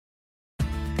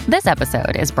This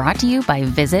episode is brought to you by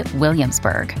Visit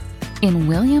Williamsburg. In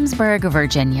Williamsburg,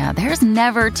 Virginia, there's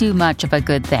never too much of a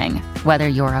good thing. Whether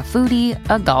you're a foodie,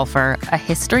 a golfer, a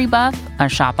history buff, a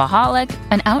shopaholic,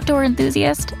 an outdoor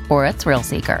enthusiast, or a thrill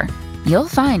seeker, you'll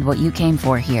find what you came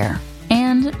for here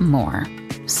and more.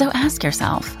 So ask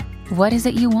yourself, what is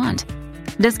it you want?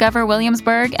 Discover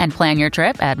Williamsburg and plan your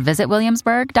trip at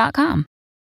visitwilliamsburg.com.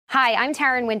 Hi, I'm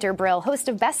Taryn Winter-Brill, host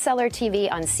of Bestseller TV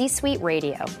on C-Suite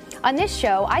Radio. On this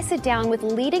show, I sit down with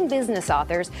leading business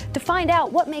authors to find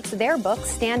out what makes their books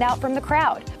stand out from the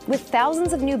crowd. With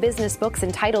thousands of new business books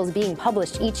and titles being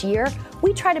published each year,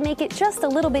 we try to make it just a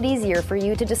little bit easier for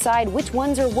you to decide which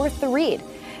ones are worth the read.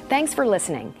 Thanks for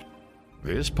listening.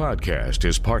 This podcast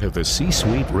is part of the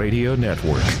C-Suite Radio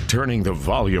Network, turning the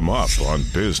volume up on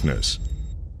business.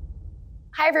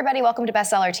 Hi, everybody. Welcome to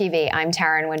Bestseller TV. I'm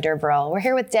Taryn Winter-Brill. We're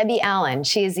here with Debbie Allen.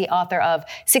 She is the author of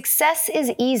Success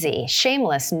is Easy,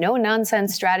 Shameless,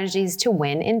 No-Nonsense Strategies to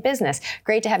Win in Business.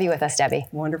 Great to have you with us, Debbie.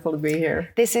 Wonderful to be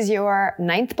here. This is your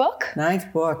ninth book?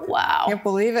 Ninth book. Wow. Can't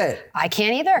believe it. I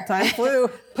can't either. Time flew.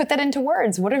 Put that into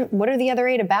words. What are the other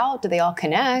 8 about? Do they all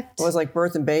connect? It was like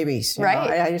birth and babies.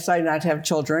 Right. I decided not to have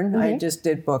children. I just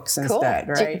did books instead,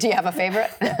 right? Do you have a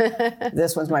favorite?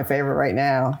 This one's my favorite right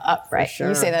now. Right. Sure.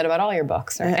 You say that about all your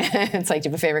books, right? It's like, do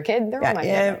you have a favorite kid? They're all my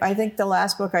favorite. I think the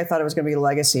last book I thought it was going to be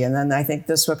Legacy. And then I think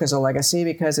this book is a legacy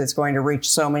because it's going to reach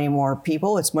so many more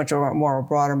people. It's much more a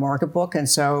broader market book. And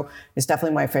so it's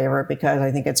definitely my favorite because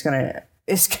I think it's going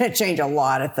to change a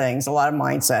lot of things, a lot of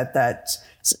mindset that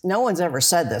no one's ever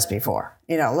said this before.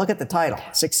 You know, look at the title.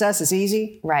 Success is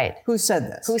easy. Right. Who said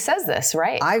this? Who says this?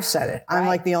 Right. I've said it. I'm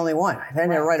like the only one. I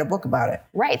didn't write a book about it.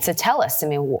 Right. So tell us, I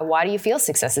mean, why do you feel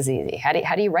success is easy? How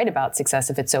do you write about success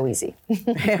if it's so easy?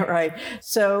 Yeah, right.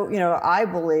 So, I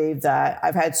believe that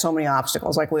I've had so many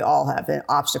obstacles, like we all have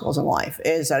obstacles in life,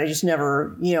 is that I just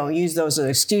never, use those as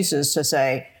excuses to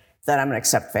say that I'm going to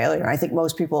accept failure. I think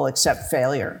most people accept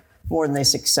failure more than they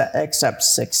accept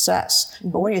success.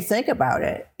 But when you think about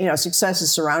it, success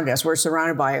is surrounding us. We're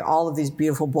surrounded by all of these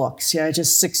beautiful books.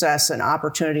 Just success and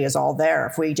opportunity is all there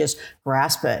if we just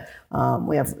grasp it.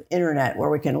 We have internet where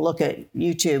we can look at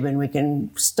YouTube and we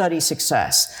can study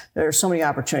success. There are so many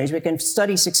opportunities. We can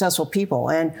study successful people.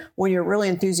 And when you're really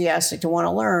enthusiastic to want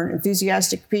to learn,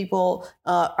 enthusiastic people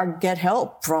get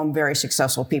help from very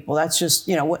successful people. That's just,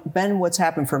 what's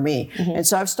happened for me. Mm-hmm. And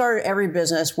so I've started every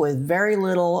business with very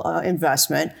little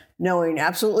investment, knowing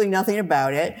absolutely nothing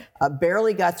about it.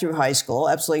 Barely got through high school,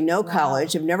 absolutely no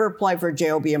college. I've never applied for a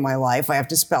JOB in my life. I have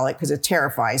to spell it because it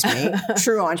terrifies me.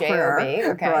 True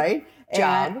entrepreneur, okay. Right?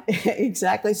 Job.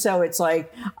 Exactly. So it's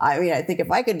like, I think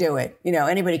if I could do it,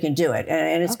 anybody can do it.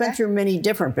 And it's been through many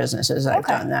different businesses I've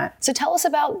done that. So tell us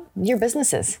about your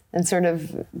businesses and sort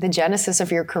of the genesis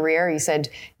of your career. You said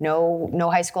no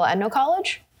high school and no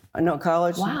college? No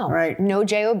college. Wow. Right. No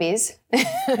JOBs.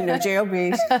 No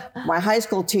JOBs. My high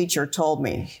school teacher told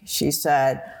me, she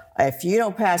said, if you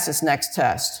don't pass this next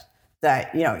test,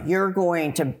 that, you're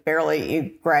going to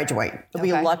barely graduate. You'll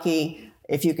be lucky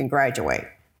if you can graduate.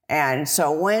 And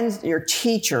so when your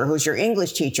teacher, who's your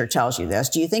English teacher, tells you this,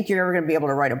 do you think you're ever going to be able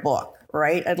to write a book?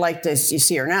 Right? I'd like to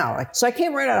see her now. So I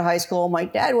came right out of high school. My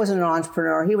dad wasn't an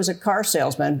entrepreneur. He was a car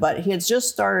salesman, but he had just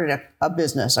started a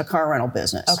business, a car rental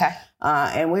business. Okay.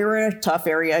 And we were in a tough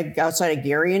area outside of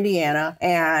Gary, Indiana.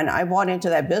 And I bought into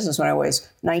that business when I was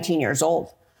 19 years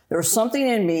old. There was something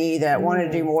in me that wanted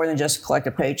to do more than just collect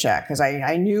a paycheck because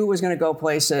I knew it was going to go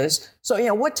places.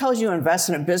 So, what tells you to invest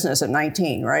in a business at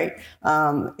 19, right?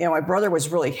 My brother was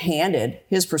really handed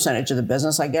his percentage of the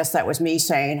business. I guess that was me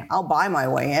saying, I'll buy my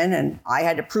way in. And I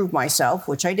had to prove myself,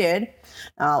 which I did.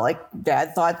 Like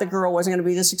Dad thought the girl wasn't going to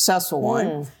be the successful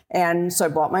one. And so I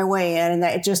bought my way in and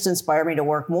that just inspired me to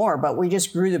work more. But we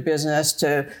just grew the business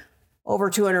to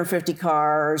over 250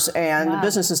 cars, and the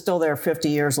business is still there 50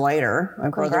 years later. My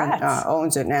brother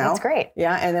owns it now. That's great.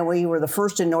 Yeah, and then we were the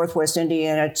first in Northwest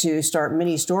Indiana to start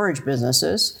mini storage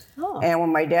businesses. And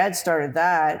when my dad started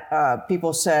that,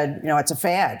 people said, it's a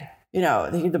fad.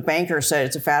 The banker said,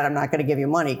 it's a fad, I'm not going to give you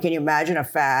money. Can you imagine a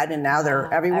fad? And now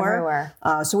they're everywhere.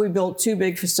 So we built 2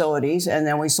 big facilities, and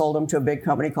then we sold them to a big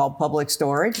company called Public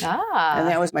Storage. And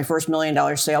that was my first $1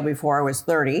 million sale before I was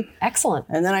 30. Excellent.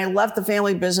 And then I left the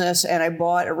family business, and I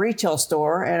bought a retail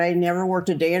store, and I never worked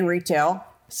a day in retail.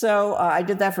 So I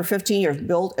did that for 15 years,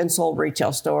 built and sold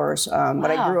retail stores.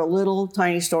 But I grew a little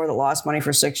tiny store that lost money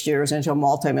for 6 years into a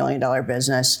multi-million-dollar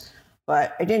business.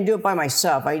 But I didn't do it by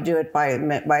myself. I do it by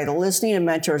the listening to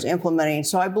mentors, implementing.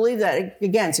 So I believe that,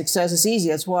 again, success is easy.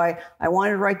 That's why I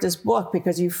wanted to write this book,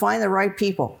 because you find the right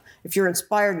people. If you're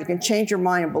inspired, you can change your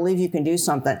mind and believe you can do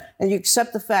something. And you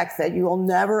accept the fact that you will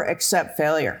never accept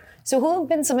failure. So who have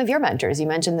been some of your mentors? You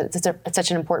mentioned that it's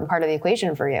such an important part of the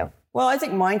equation for you. Well, I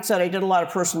think mindset, I did a lot of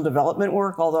personal development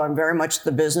work, although I'm very much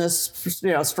the business,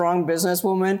 strong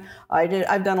businesswoman.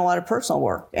 I've done a lot of personal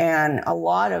work and a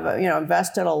lot of,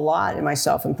 invested a lot in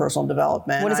myself in personal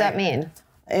development. What does that mean?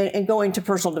 And going to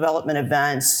personal development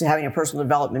events, having a personal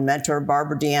development mentor,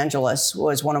 Barbara DeAngelis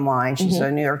was one of mine. She's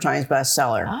a New York Times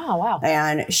bestseller. Oh, wow.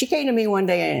 And she came to me one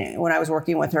day when I was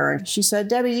working with her, and she said,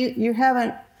 "Debbie, you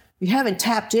haven't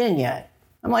tapped in yet."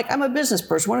 I'm like, I'm a business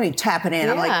person. What do you mean tapping in?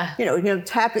 Yeah. I'm like,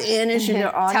 tap in into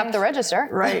your audience. Tap the register.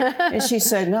 Right. And she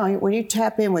said, no, when you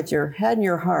tap in with your head and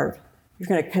your heart, you're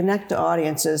going to connect to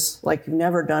audiences like you've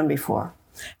never done before.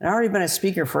 And I've already been a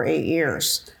speaker for 8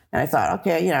 years. And I thought,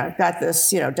 okay, I've got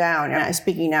this, down. And I'm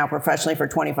speaking now professionally for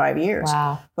 25 years.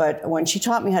 Wow. But when she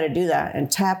taught me how to do that and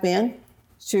tap in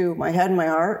to my head and my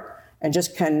heart and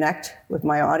just connect with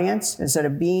my audience instead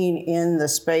of being in the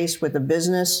space with the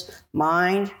business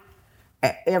mind,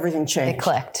 everything changed. It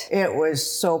clicked. It was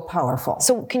so powerful.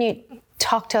 So can you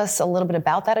talk to us a little bit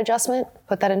about that adjustment?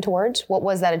 Put that into words. What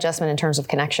was that adjustment in terms of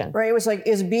connection? Right. It was like,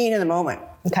 is being in the moment.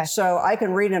 Okay. So I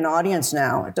can read an audience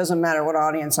now. It doesn't matter what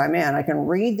audience I'm in. I can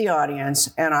read the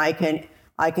audience and I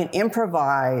can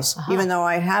improvise, even though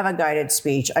I have a guided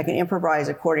speech. I can improvise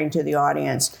according to the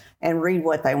audience and read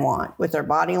what they want with their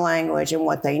body language and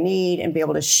what they need and be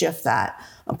able to shift that.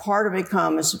 A part of it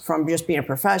comes from just being a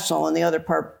professional, and the other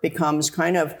part becomes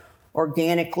kind of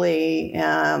organically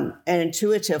and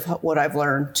intuitive what I've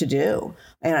learned to do.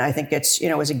 And I think it's,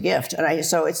 it's a gift. And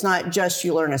so it's not just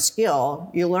you learn a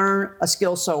skill, you learn a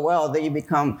skill so well that you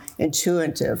become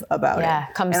intuitive about it.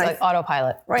 Yeah, comes like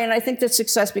autopilot. Right. And I think that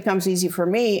success becomes easy for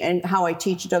me, and how I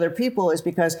teach it to other people is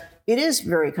because it is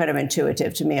very kind of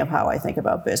intuitive to me of how I think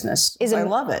on business. I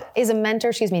love it. Is a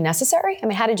mentor, necessary? I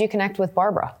mean, how did you connect with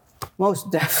Barbara?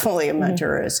 Most definitely a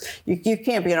mentor is. You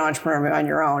can't be an entrepreneur on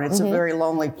your own. It's a very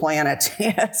lonely planet.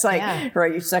 It's like,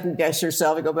 right, you second guess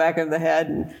yourself, you go back in the head,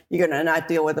 and you're going to not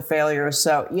deal with the failures.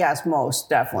 So yes, most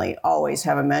definitely always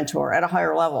have a mentor at a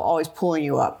higher level, always pulling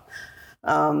you up.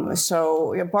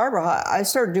 Barbara, I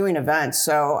started doing events.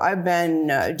 So I've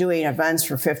been doing events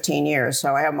for 15 years.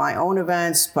 So I have my own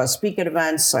events, plus speak at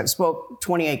events. I've spoke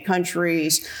 28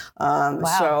 countries. Wow.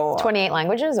 So 28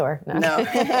 languages or? No,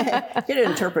 get an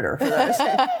interpreter for those.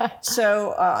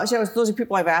 So those are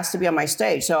people I've asked to be on my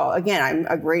stage. So again, I'm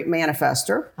a great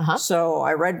manifester. So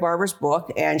I read Barbara's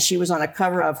book, and she was on the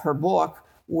cover of her book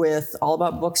with All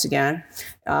About Books again.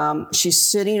 She's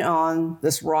sitting on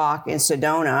this rock in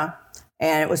Sedona.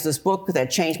 And it was this book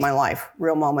that changed my life,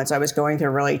 Real Moments. I was going through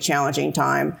a really challenging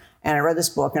time, and I read this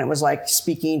book, and it was like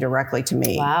speaking directly to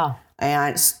me. Wow.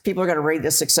 And people are going to read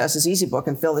this Success is Easy book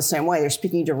and feel the same way. They're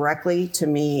speaking directly to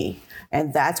me.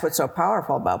 And that's what's so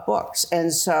powerful about books.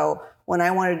 And so when I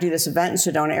wanted to do this event in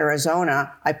Sedona,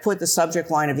 Arizona, I put the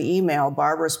subject line of the email,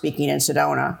 Barbara speaking in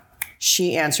Sedona.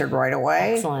 She answered right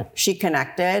away. Excellent. She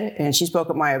connected, and she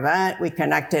spoke at my event. We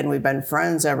connected, and we've been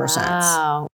friends ever since.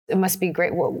 Wow. It must be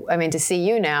great. To see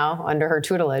you now under her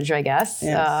tutelage, I guess.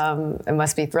 Yes. It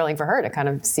must be thrilling for her to kind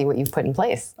of see what you've put in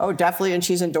place. Oh, definitely. And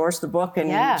she's endorsed the book,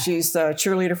 and she's the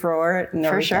cheerleader for it. And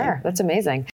for sure. That's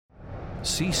amazing.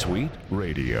 C-Suite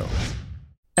Radio.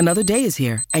 Another day is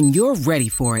here, and you're ready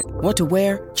for it. What to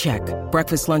wear? Check.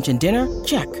 Breakfast, lunch, and dinner?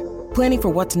 Check. Planning for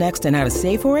what's next and how to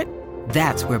save for it?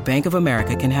 That's where Bank of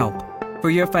America can help.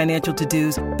 For your financial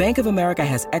to-dos, Bank of America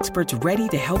has experts ready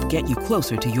to help get you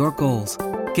closer to your goals.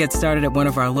 Get started at one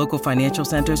of our local financial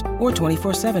centers or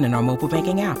 24/7 in our mobile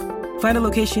banking app. Find a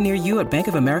location near you at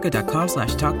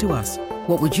bankofamerica.com/talktous.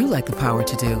 What would you like the power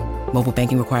to do? Mobile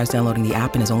banking requires downloading the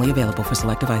app and is only available for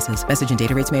select devices. Message and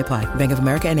data rates may apply. Bank of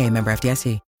America N.A., member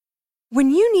FDIC. When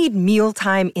you need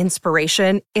mealtime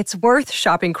inspiration, it's worth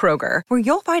shopping Kroger, where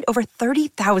you'll find over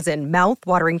 30,000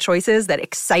 mouth-watering choices that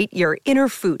excite your inner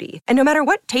foodie. And no matter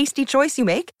what tasty choice you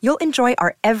make, you'll enjoy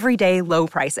our everyday low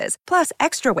prices, plus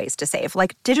extra ways to save,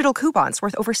 like digital coupons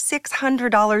worth over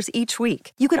 $600 each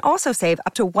week. You can also save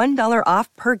up to $1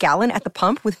 off per gallon at the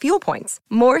pump with fuel points.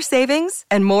 More savings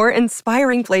and more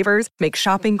inspiring flavors make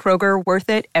shopping Kroger worth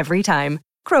it every time.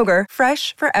 Kroger,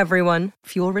 fresh for everyone.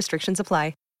 Fuel restrictions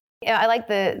apply. Yeah, I like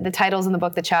the titles in the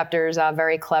book, the chapters,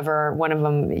 very clever. One of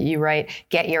them, you write,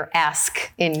 "Get your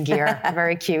ask in gear."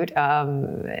 Very cute.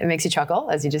 It makes you chuckle,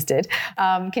 as you just did.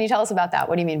 Can you tell us about that?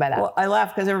 What do you mean by that? Well, I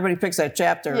laugh because everybody picks that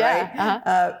chapter,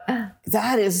 right?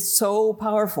 That is so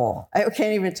powerful. I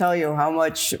can't even tell you how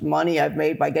much money I've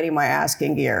made by getting my ask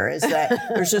in gear. Is that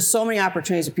there's just so many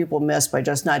opportunities that people miss by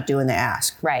just not doing the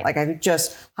ask. Right. Like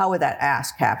how would that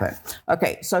ask happen?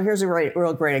 Okay, so here's a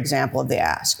real great example of the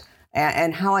ask.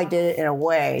 And how I did it in a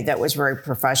way that was very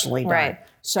professionally done. Right.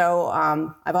 So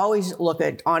I've always looked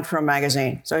at Entrepreneur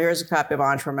Magazine. So here's a copy of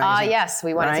Entrepreneur Magazine. Yes,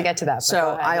 we wanted to get to that.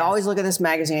 So I always look at this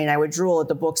magazine. I would drool at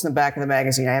the books in the back of the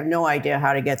magazine. I have no idea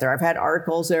how to get there. I've had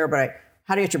articles there, but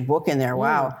how to get your book in there?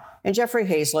 Wow. And Jeffrey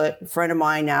Hazlett, a friend of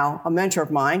mine now, a mentor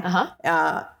of mine,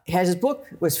 has his book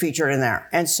was featured in there.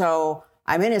 And so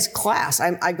I'm in his class.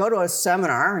 I go to a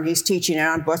seminar, and he's teaching it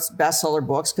on bestseller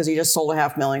books because he just sold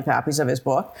 500,000 copies of his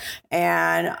book.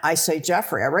 And I say,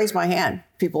 Jeffrey, I raise my hand,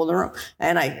 people in the room.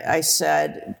 And I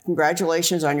said,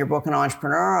 congratulations on your book, An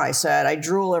Entrepreneur. I said, I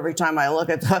drool every time I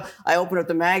open up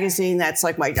the magazine. That's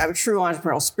like I'm a true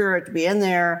entrepreneurial spirit to be in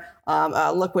there.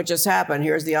 Look what just happened.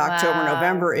 Here's the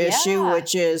October-November issue,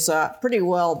 which is pretty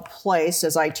well placed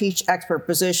as I teach expert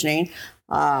positioning.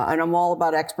 And I'm all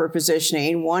about expert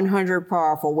positioning, 100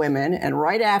 powerful women. And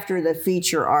right after the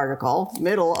feature article,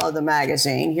 middle of the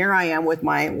magazine, here I am with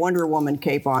my Wonder Woman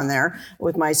cape on there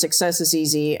with my Success is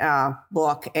Easy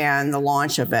book and the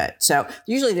launch of it. So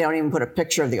usually they don't even put a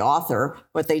picture of the author,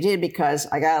 but they did because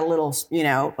I got a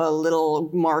little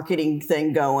marketing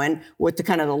thing going with the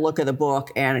kind of the look of the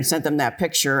book, and I sent them that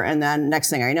picture. And then next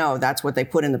thing I know, that's what they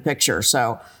put in the picture.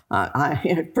 So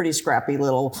I'm a pretty scrappy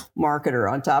little marketer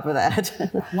on top of that.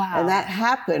 Wow. And that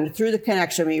happened through the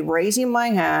connection of me raising my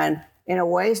hand in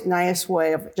a nice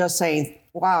way of just saying,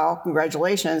 wow,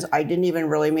 congratulations. I didn't even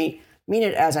really mean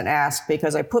it as an ask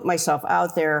because I put myself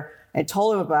out there and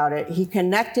told him about it. He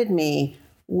connected me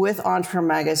with Entrepreneur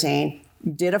Magazine,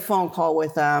 did a phone call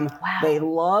with them. Wow. They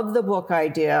loved the book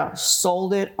idea,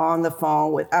 sold it on the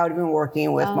phone without even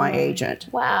working with my agent.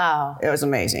 Wow. It was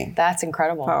amazing. That's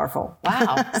incredible. Powerful.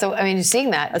 Wow. So, I mean, you're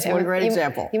seeing that. That's one great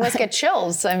example. You must get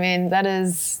chills. I mean,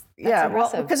 that's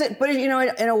impressive. Well,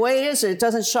 in a way it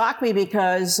doesn't shock me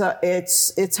because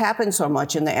it's happened so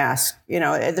much in the ask.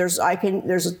 There's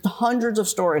hundreds of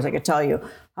stories I could tell you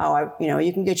how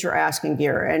you can get your ask in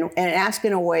gear and ask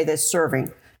in a way that's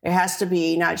serving. It has to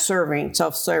be not self-serving,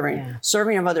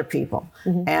 serving of other people.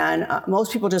 Mm-hmm. And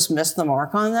most people just miss the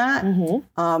mark on that.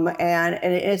 Mm-hmm. And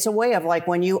it's a way of like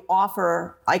when you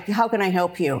offer, like, how can I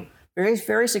help you? Very,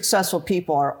 very successful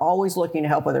people are always looking to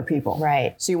help other people.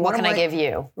 Right. See, what can I give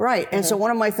you? Right. And so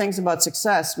one of my things about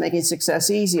success, making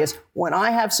success easy, is when I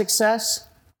have success,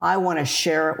 I want to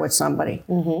share it with somebody.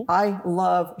 Mm-hmm. I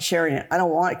love sharing it. I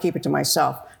don't want to keep it to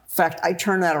myself. In fact, I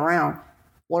turn that around.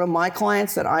 One of my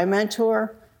clients that I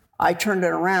mentor, I turned it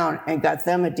around and got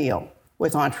them a deal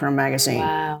with Entrepreneur Magazine.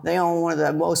 Wow. They own one of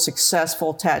the most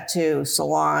successful tattoo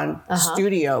salon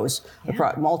studios,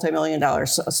 multi-million-dollar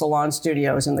salon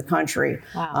studios in the country.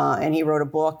 Wow. And he wrote a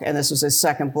book, and this was his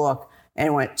second book,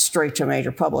 and went straight to a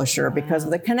major publisher because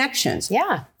of the connections.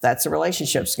 Yeah. That's the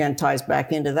relationships. Again, ties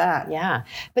back into that. Yeah.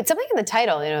 But something in the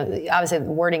title, obviously the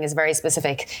wording is very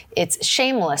specific. It's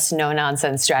shameless,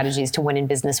 no-nonsense strategies to win in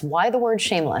business. Why the word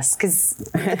shameless? Because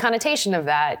the connotation of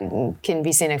that can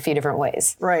be seen a few different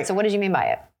ways. Right. So what did you mean by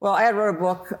it? Well, I had wrote a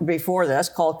book before this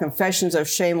called Confessions of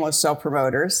Shameless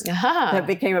Self-Promoters that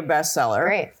became a bestseller.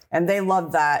 Great. And they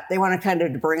loved that. They wanted kind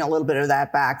of to bring a little bit of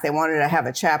that back. They wanted to have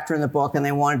a chapter in the book, and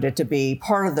they wanted it to be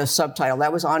part of the subtitle.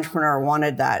 That was Entrepreneur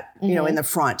wanted that, in the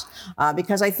front.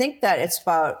 Because I think that it's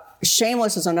about,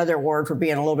 shameless is another word for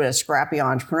being a little bit of scrappy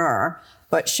entrepreneur.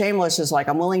 But shameless is like,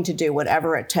 I'm willing to do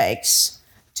whatever it takes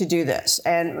to do this.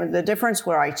 And the difference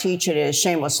where I teach it is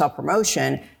shameless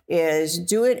self-promotion is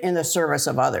do it in the service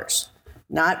of others,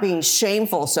 not being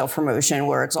shameful self-promotion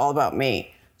where it's all about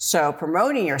me. So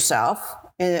promoting yourself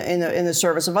in the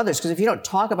service of others. Because if you don't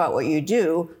talk about what you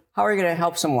do, how are you going to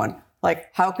help someone? Like,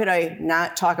 how could I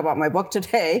not talk about my book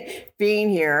today, being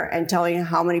here and telling you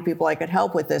how many people I could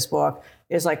help with this book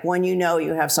is like when you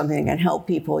have something that can help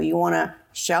people, you want to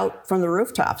shout from the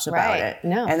rooftops about it.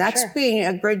 No, and that's being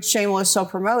a good shameless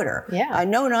self-promoter. Yeah.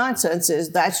 No nonsense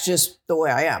that's just the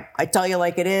way I am. I tell you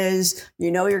like it is.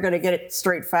 You're going to get it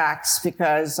straight facts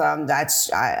because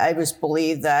I just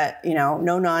believe that, no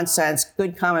nonsense,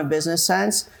 good common business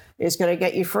sense is going to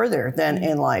get you further than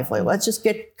in life. Like, let's just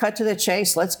cut to the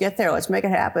chase. Let's get there. Let's make it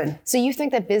happen. So you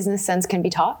think that business sense can be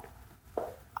taught?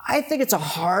 I think it's a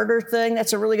harder thing.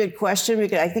 That's a really good question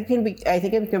because I think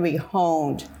it can be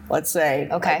honed, let's say,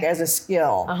 like as a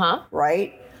skill,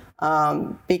 right?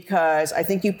 Because I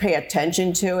think you pay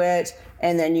attention to it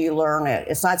and then you learn it.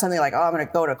 It's not something like, I'm going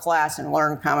to go to class and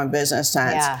learn common business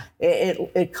sense. Yeah.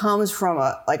 It comes from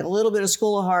a little bit of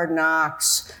school of hard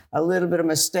knocks, a little bit of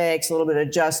mistakes, a little bit of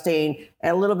adjusting,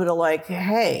 and a little bit of like,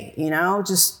 hey,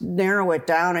 just narrow it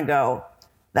down and go,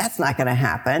 that's not going to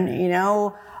happen,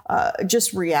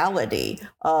 just reality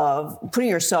of putting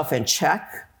yourself in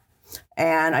check.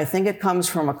 And I think it comes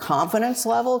from a confidence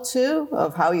level, too,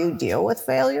 of how you deal with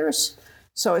failures.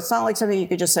 So it's not like something you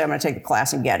could just say, I'm going to take the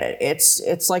class and get it.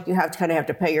 It's like you have to kind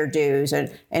of pay your dues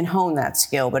and hone that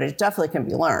skill, but it definitely can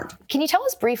be learned. Can you tell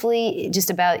us briefly just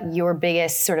about your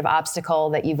biggest sort of obstacle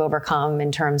that you've overcome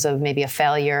in terms of maybe a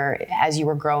failure as you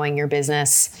were growing your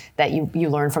business that you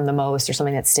learned from the most, or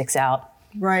something that sticks out?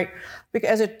 Right.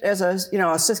 Because as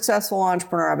a successful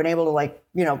entrepreneur, I've been able to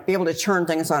be able to turn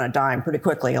things on a dime pretty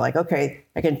quickly. Like, okay,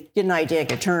 I can get an idea, I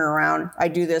can turn it around. I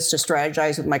do this to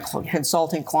strategize with my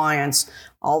consulting clients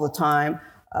all the time.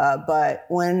 But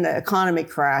when the economy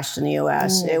crashed in the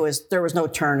U.S., there was no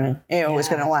turning. It was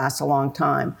going to last a long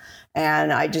time.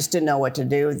 And I just didn't know what to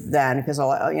do then, because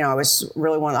I was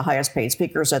really one of the highest paid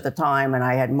speakers at the time, and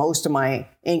I had most of my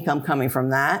income coming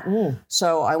from that.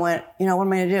 So I went, what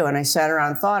am I going to do? And I sat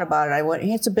around and thought about it. I went,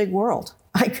 hey, it's a big world.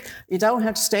 Like, you don't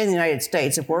have to stay in the United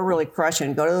States. If we're really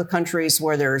crushing, go to the countries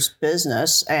where there's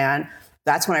business. And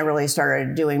that's when I really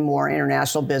started doing more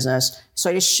international business. So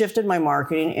I just shifted my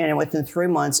marketing, and within 3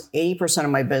 months, 80%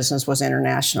 of my business was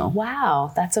international.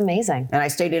 Wow, that's amazing. And I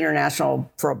stayed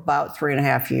international for about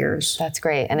 3.5 years. That's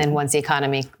great. And then once the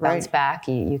economy bounced back,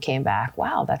 you came back.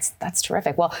 Wow, that's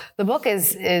terrific. Well, the book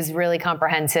is really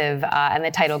comprehensive, and the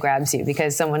title grabs you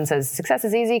because someone says success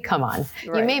is easy. Come on,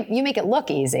 you make it look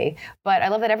easy, but I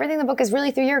love that everything in the book is really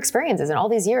through your experiences and all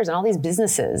these years and all these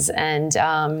businesses, and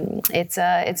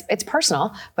it's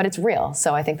personal, but it's real.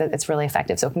 So I think that it's really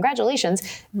effective. So congratulations.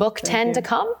 Book 10 to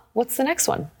come. What's the next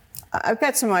one? I've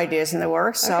got some ideas in the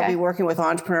works. Okay. I'll be working with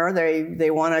Entrepreneur. They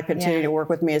want to continue to work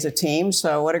with me as a team.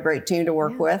 So what a great team to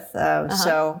work with.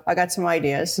 So I got some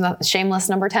ideas. Not shameless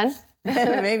number 10?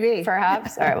 Maybe.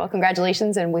 Perhaps. All right. Well,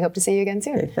 congratulations, and we hope to see you again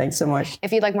soon. Okay, thanks so much.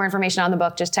 If you'd like more information on the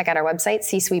book, just check out our website,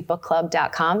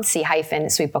 csuitebookclub.com,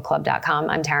 c-suitebookclub.com.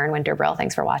 I'm Taryn Winter-Brill.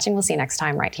 Thanks for watching. We'll see you next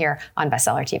time right here on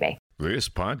Bestseller TV. This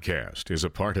podcast is a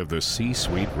part of the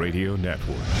C-Suite Radio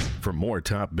Network. For more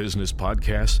top business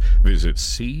podcasts, visit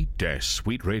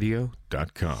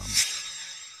c-suiteradio.com.